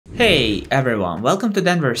Hey everyone, welcome to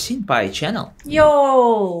Denver Senpai channel.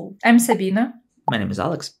 Yo! I'm Sabina. My name is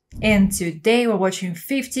Alex. And today we're watching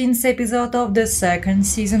 15th episode of the second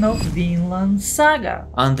season of Vinland Saga.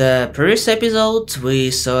 On the previous episode,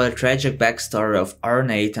 we saw a tragic backstory of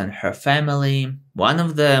Arnheid and her family. One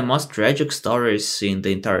of the most tragic stories in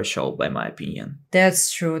the entire show, by my opinion.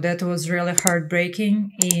 That's true, that was really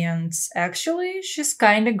heartbreaking. And actually, she's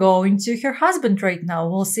kinda going to her husband right now.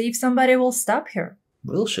 We'll see if somebody will stop her.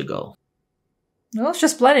 Will she go? Well,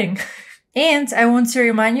 she's planning. And I want to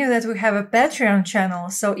remind you that we have a Patreon channel,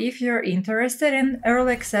 so if you're interested in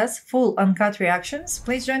early access, full uncut reactions,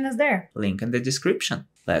 please join us there. Link in the description.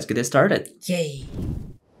 Let's get it started. Yay!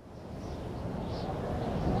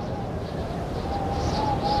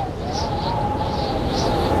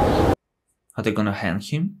 Are they gonna hang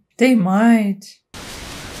him? They might.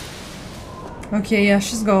 Okay, yeah,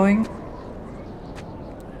 she's going.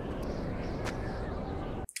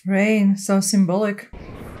 Rain, so symbolic.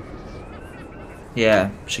 Yeah,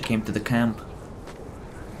 she came to the camp.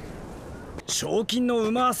 賞金の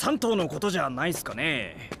馬3頭のことじゃないっすか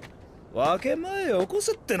ね。分け前よこ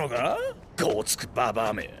せってのか？ごつくババ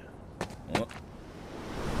アめ。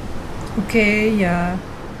Okay, yeah.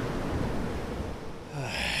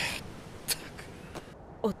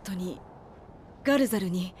 夫にガルザル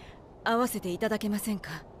に会わせていただけません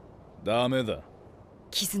か？ダメだ。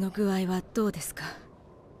傷の具合はどうですか？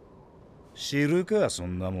知るかそ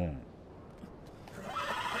んなもん。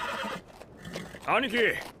兄貴、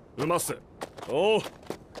馬っす。おう、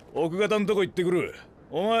奥方んとこ行ってくる。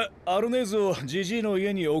お前、アルネーズをジジイの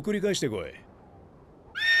家に送り返してこい。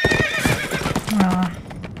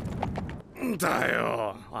だ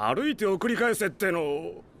よ、歩いて送り返せって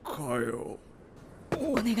のかよ。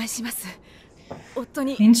お願いします。夫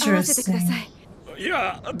に会わせてください。い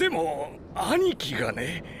や、でも兄貴が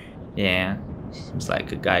ね。Yeah, seems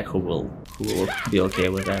like a guy who will be okay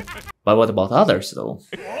with that. But what about others though?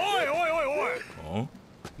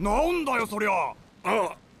 なんだよそりゃ。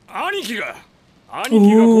兄貴がこ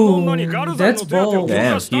の女にガルザンの手当てを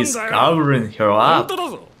Damn, he's covering her up. 本当だ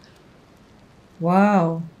ぞ。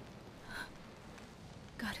 Wow.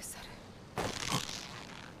 ガルザ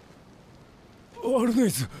アルネイ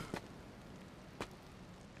ズ。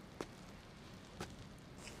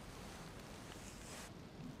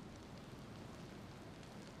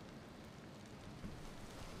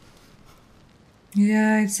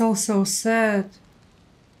Yeah, it's all so sad.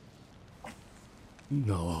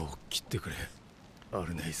 縄を切ってくれ、ア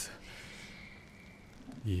ルネイズ。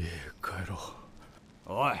家へ帰ろ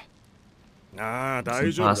う。おい。ああ、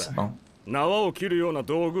大丈夫だ。縄を切るような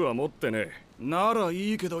道具は持ってね。なら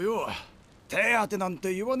いいけどよ。手当てなん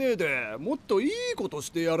て言わねえで、もっといいことし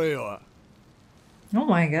てやれよ。Oh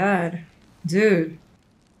my god. Dude.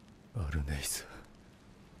 アルネイズ。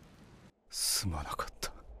すまなかっ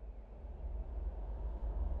た。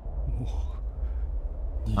も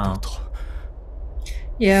う二度と。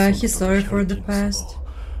Yeah, he's sorry for the past.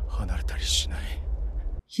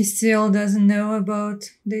 He still doesn't know about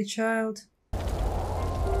their child.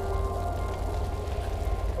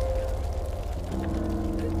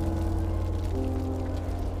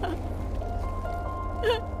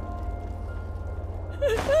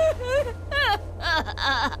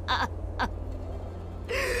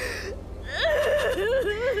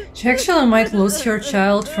 She actually might lose her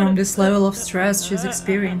child from this level of stress she's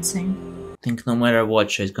experiencing. I think no matter what,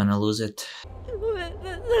 she's gonna lose it.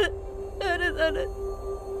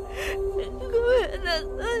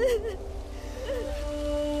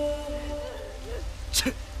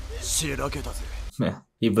 Yeah,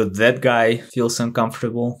 even that guy feels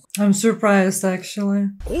uncomfortable. I'm surprised actually.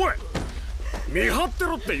 おい、見張って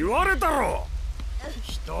ろって言われたろ。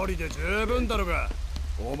一人で十分だろが。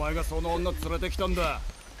お前がその女連れてきたんだ。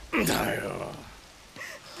だよ。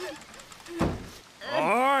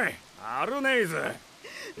おい。アルネイズ、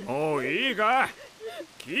もういいか？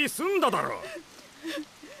気済んだだろ。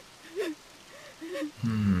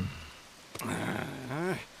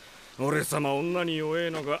俺様女に弱え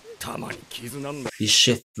のがたまに傷なんだ。Is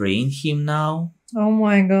she freeing him now? Oh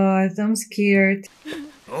my god, I'm scared.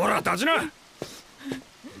 ほら立ちな。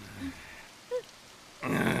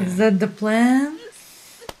Is that the plan?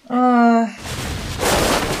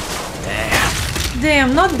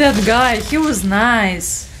 Damn, not that guy. He was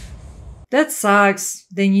nice. That sucks.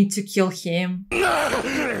 They need to kill him.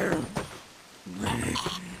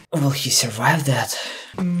 Will he survive that?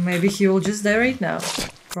 Maybe he will just die right now.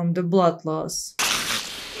 From the blood loss.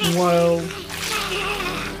 Whoa.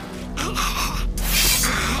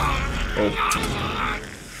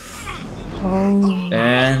 Oh.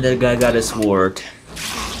 And the guy got a sword.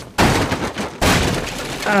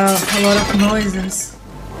 A lot of noises.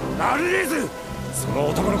 アルネーズ、その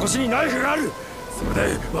男の腰にナイフがある。それ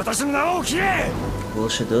で私の縄を切れ。 Will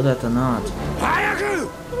she do that or not? 早く、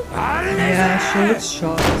アルネ Yeah, ー she ズ。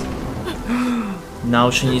 was shot.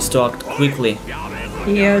 Now she needs to act quickly.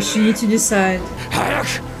 Yeah, she needs to decide. 早く、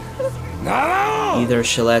縄を。 Either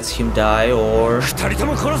she lets him die or 二人と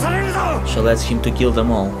も殺されるぞ。 she lets him to kill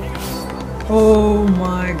them all. Oh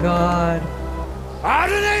my god. ア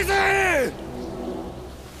ルネーズ。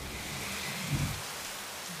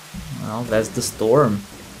 Well, that's the storm.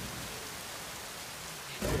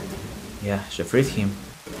 Yeah, she freed him.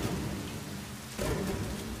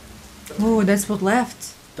 Oh, that's what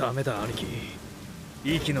left. ダメだ兄貴。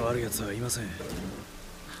息のあるやつはいません。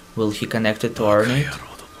 Will he connect it to Arnheid?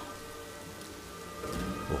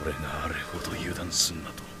 俺があれほど油断すんな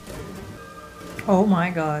と。 Oh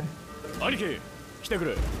my god. 兄貴、来てく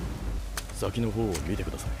れ。先の方を見て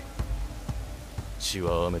ください。血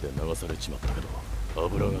は雨で流されちまったけど、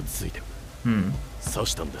油がついてる。刺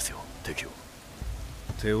したんですよ、敵を。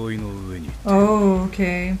手負いの上に。Oh,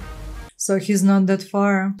 okay. So he's not that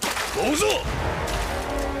far. どうぞ。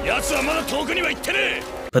奴はまだ遠くには行ってねえ。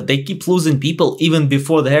 But they keep losing people even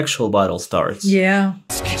before the actual battle starts. Yeah.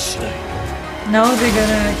 好きしない。 Now they're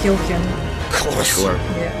gonna kill him. 殺す。 Sure.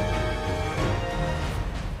 Yeah.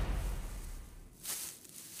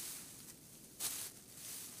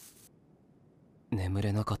 眠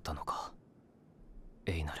れなかったのか、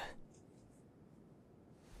エイナル。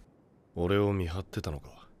俺を見張ってたのか。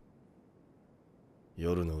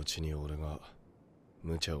夜のうちに俺が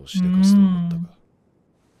無茶をしてかすと思ったか。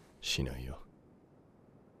しないよ。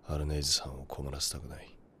アルネイズさんを困らせたくな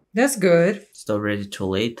い。That's good. It's already too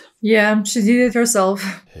late. Yeah, she did it herself.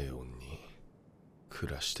 平穏に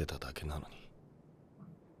暮らしてただけなのに、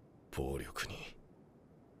暴力に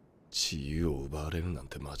自由を奪われるなん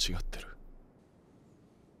て間違ってる。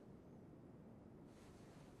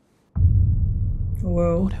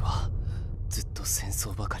 Whoa. 俺はずっと戦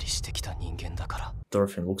争ばかりしてきた人間だから。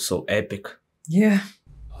 Thorfinn looks so epic. Yeah.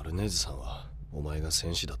 アルネーズさんはお前が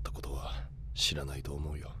戦士だったことは知らないと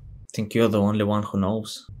思うよ。 I think you're the only one who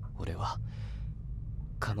knows. 俺は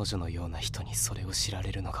彼女のような人にそれを知ら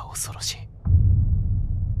れるのが恐ろしい。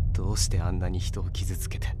どうしてあんなに人を傷つ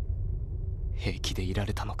けて平気でいら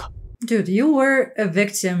れたのか。 Dude, you were a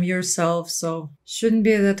victim yourself, so shouldn't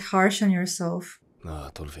be that harsh on yourself. な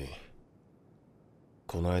あトルフィン、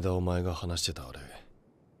この間お前が話してたあれ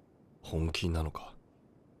本気なのか。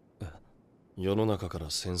世の中から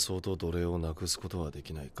戦争と奴隷をなくすことはで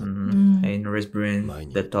きないか。Einar is bringing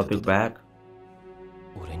the topic back.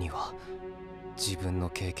 俺には自分の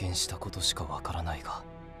経験したことしかわからないが、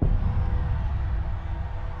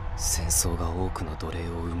戦争が多くの奴隷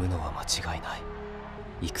を生むのは間違いない。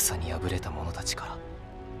戦に敗れた者たちから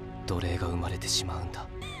奴隷が生まれてしまうんだ。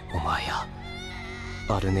お前や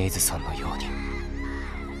アルネイズさんのように。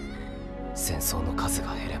戦争の数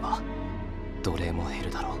が減れば奴隷も減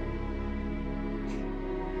るだろう。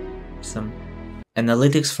 Some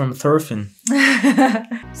analytics from Thorfinn.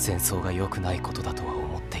 戦争が良くないことだとは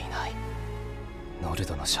思っていない。ノル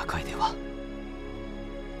ドの社会では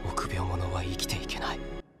臆病者は生きていけない。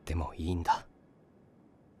でもいいんだ。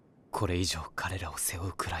これ以上彼らを背負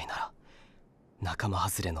うくらいなら仲間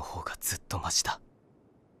外れの方がずっとマシだ。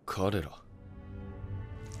彼ら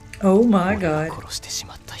Oh my 俺が god. 殺してし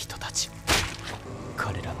まった人たち、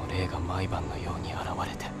彼らの霊が毎晩のように現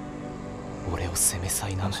れて俺を責めさ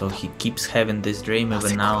いなめた。 So he keeps having this dream な even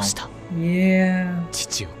ぜ now. 殺した。 Yeah.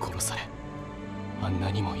 父を殺されあん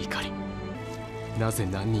なにも怒り、なぜ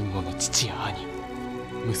何人もの父や兄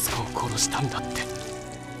息子を殺したんだって。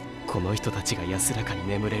この人たちが安らかに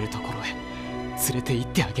眠れるところへ連れて行っ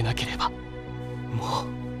てあげなければもう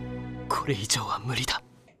これ以上は無理だ。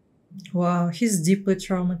 Wow, he's deeply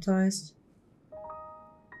traumatized.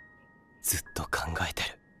 ずっと考えて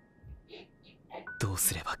る。どう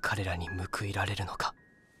すれば彼らに報いられるのか。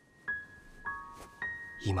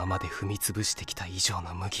今まで踏み潰してきた以上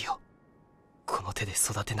の麦をこの手で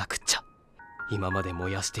育てなくっちゃ。今まで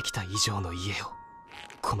燃やしてきた以上の家を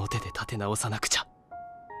この手で建て直さなくちゃ。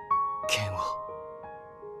剣を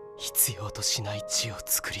必要としない地を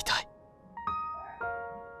作りたい。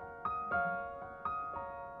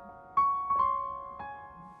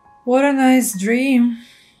 What a nice dream.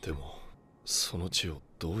 でもその地を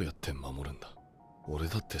どうやって守るんだ。俺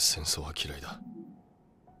だって戦争は嫌いだ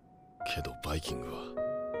けど、バイキングは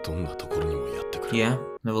どんなところにもやってくる。 Yeah,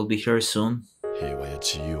 they will be here soon. 平和や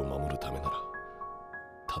自由を守るためなら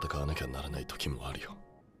戦わなきゃならない時もあるよ。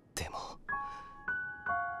でも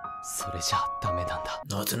それじゃダメなんだ。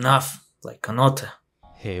 Not enough, like Kanota.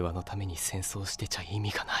 平和のために戦争してちゃ意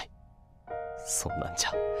味がない。そんなんじ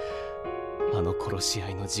ゃあの殺し合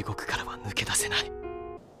いの地獄からは抜け出せない。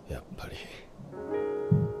やっぱり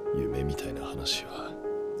夢みたいな話は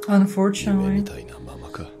Unfortunately. 夢みたいなまま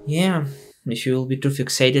か。 Yeah, if you will be too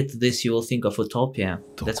fixated to this, you will think of utopia.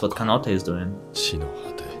 That's what Kanata is doing. 死の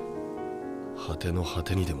果て、果ての果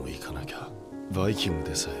てにでも行かなきゃバイキング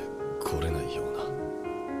でさえ来れないような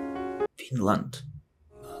Vinland.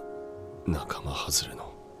 仲間外れ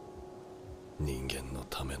の人間の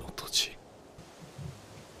ための土地。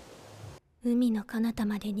海の彼方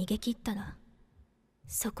まで逃げ切ったら、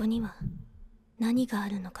そこには何があ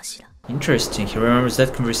るのかしら。 Interesting. He remembers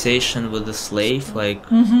that conversation with the slave like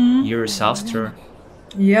years after.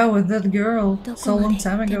 Yeah, with that girl so long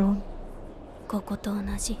time ago. ここと同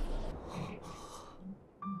じ。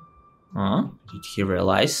 Huh? Did he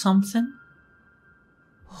realize something?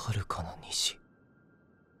 遥かな西、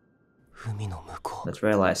海の向こう。 That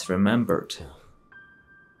realize remembered.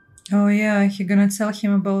 Oh yeah, he gonna tell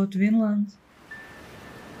him about Vinland.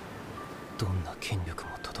 どんな権力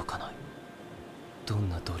も届かない、どん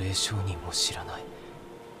な奴隷商人も知らない、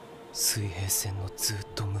水平線のずっ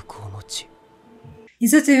と向こうの地。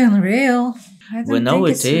 Is it even real? I We don't know think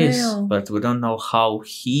it it's is, real. but we don't know how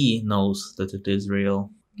he knows that it is real.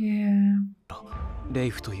 Yeah. レイ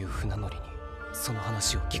フという船乗りにその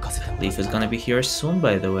話を聞かせてもらっ Leaf is た。 gonna be here soon,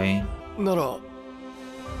 by the way.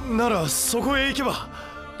 ならそこへ行けば。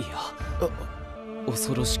いや、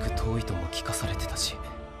恐ろしく遠いとも聞かされてたし、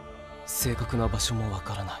正確な場所もわ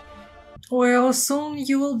からない。 Well, soon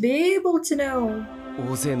you will be able to know.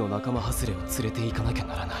 大勢の仲間外れを連れて行かなきゃ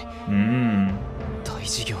ならない。大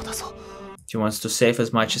事業だぞ。 He wants to save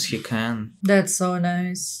as much as he can. That's so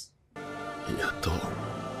nice. やっと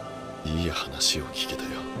いい話を聞けたよ。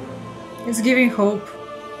 It's giving hope.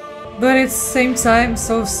 But at the same time,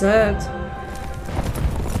 so sad.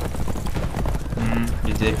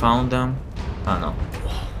 Did they found them? Oh no.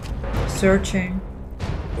 Searching.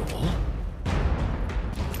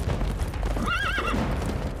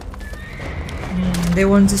 They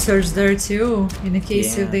want to search there too, in the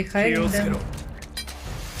case if they hiding them.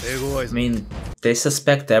 I mean, they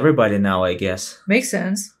suspect everybody now, I guess. Makes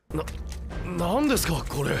sense. なんですか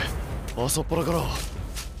これ、朝っぱらから。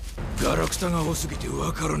ガラクタが多すぎて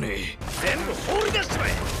わからねえ。全部放り出しちまえ。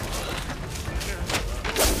っ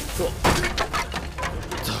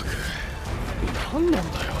たく、なんな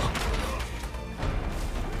んだよ。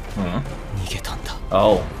逃げたんだ。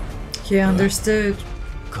Oh. He understood.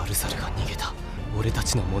 ガルザルが逃げた。俺た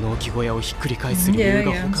ちの物置小屋をひっくり返す理由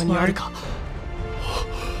が他にあるか。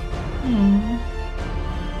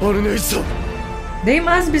アルネイさん。 They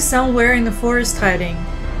must be somewhere in the forest hiding.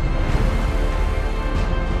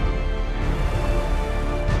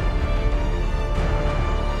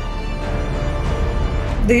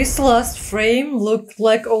 This last frame looked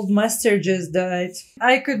like old master just died.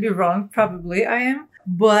 I could be wrong, probably I am.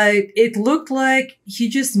 But it looked like he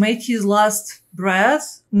just made his last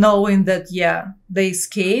breath, knowing that, yeah, they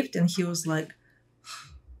escaped, and he was like,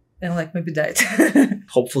 and like maybe died.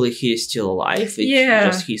 Hopefully he is still alive. It's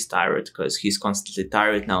just he's tired, because he's constantly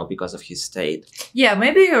tired now because of his state. Yeah,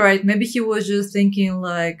 maybe you're right. Maybe he was just thinking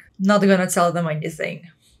like, not gonna tell them anything.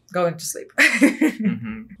 Going to sleep.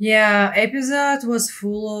 Yeah, episode was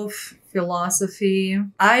full of philosophy.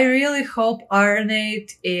 I really hope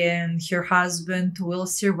Arnheid and her husband will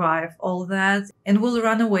survive all that and will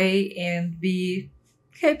run away and be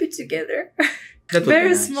happy together.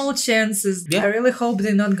 Very small chances. Yeah. I really hope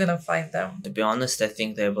they're not gonna find them. To be honest, I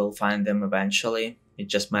think they will find them eventually.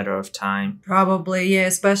 It's just a matter of time. Probably, yeah,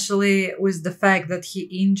 especially with the fact that he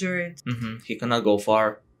injured. He cannot go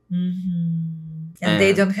far. And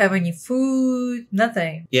they don't have any food,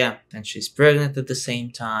 nothing. Yeah, and she's pregnant at the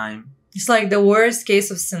same time. It's like the worst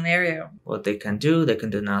case of scenario. What they can do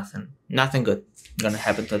nothing. Nothing good gonna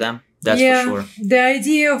happen to them. That's for sure. The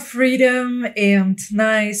idea of freedom and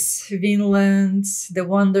nice Vinland, the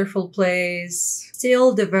wonderful place,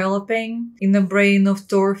 still developing in the brain of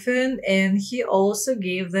Thorfinn, and he also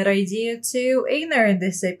gave that idea to Einar in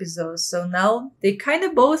this episode. So now they kind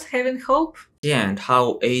of both having hope. Yeah, and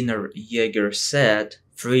how Einar Jaeger said,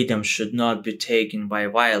 freedom should not be taken by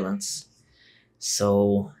violence.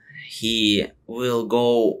 So he will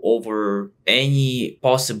go over any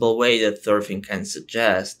possible way that Thorfinn can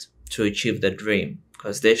suggest to achieve the dream,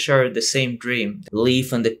 because they share the same dream.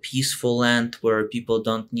 Live in the peaceful land where people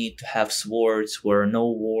don't need to have swords, where no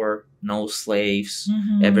war, no slaves,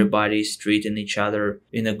 everybody's treating each other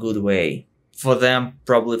in a good way. For them,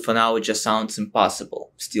 probably for now, it just sounds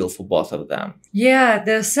impossible, still for both of them. Yeah,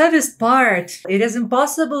 the saddest part, it is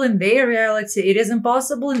impossible in their reality, it is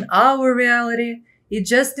impossible in our reality. It's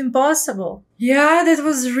just impossible. Yeah, that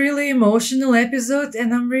was really emotional episode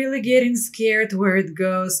and I'm really getting scared where it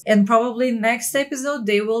goes. And probably next episode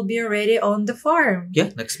they will be already on the farm. Yeah,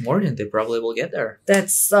 next morning they probably will get there.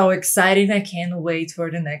 That's so exciting. I can't wait for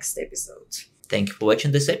the next episode. Thank you for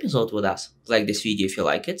watching this episode with us. Like this video if you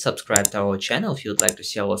like it, subscribe to our channel if you'd like to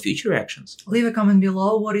see our future reactions. Leave a comment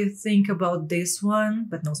below what you think about this one,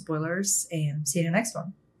 but no spoilers, and see you in the next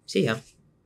one. See ya.